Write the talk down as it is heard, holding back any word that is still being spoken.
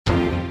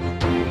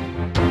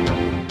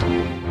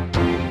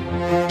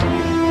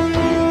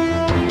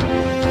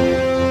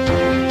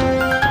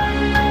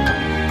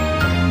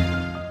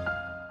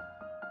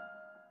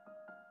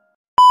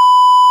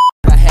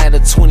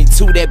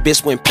that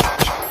bitch went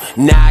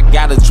Now I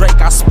got a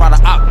Drake, I spot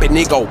a op and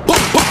it go boom,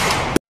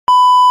 boom.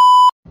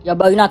 Yo,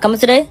 bro, you not coming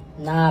today?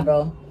 Nah,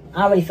 bro.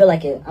 I don't really feel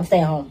like it. I'm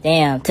staying home.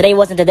 Damn, today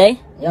wasn't the day?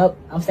 Yup.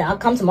 I'll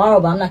come tomorrow,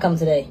 but I'm not coming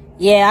today.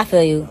 Yeah, I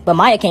feel you. But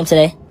Maya came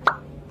today.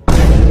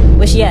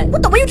 Where she at?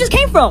 What the? Where you just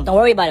came from? Don't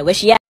worry about it. Where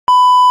she at?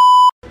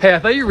 Hey, I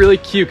thought you were really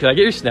cute. Can I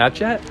get your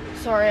Snapchat?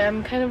 Sorry,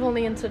 I'm kind of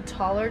only into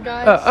taller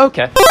guys.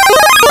 Okay.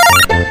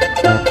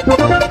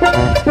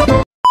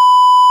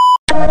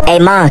 Hey,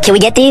 Ma, can we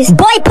get these?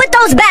 Boy, put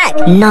those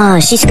back! Nah,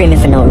 she's screaming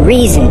for no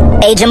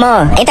reason. Hey,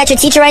 Jamal, ain't that your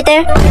teacher right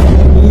there?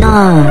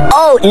 Nah.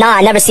 Oh, nah,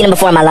 I never seen him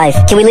before in my life.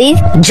 Can we leave?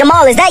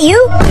 Jamal, is that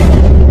you?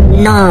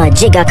 Nah,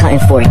 Jig got caught in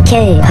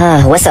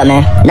 4K. What's up,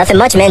 man? Nothing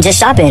much, man, just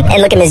shopping.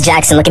 And look at Miss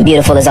Jackson looking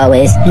beautiful as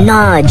always.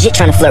 Nah, Jig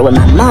trying to flirt with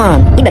my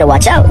mom. You better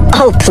watch out.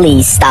 Oh,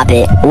 please, stop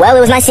it. Well,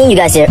 it was nice seeing you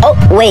guys here. Oh,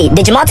 wait,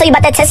 did Jamal tell you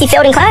about that test he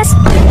failed in class?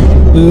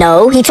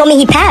 No, he told me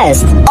he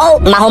passed. Oh,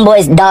 my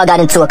homeboy's dog got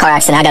into a car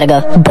accident. I gotta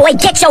go. Boy,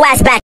 get your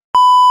ass back!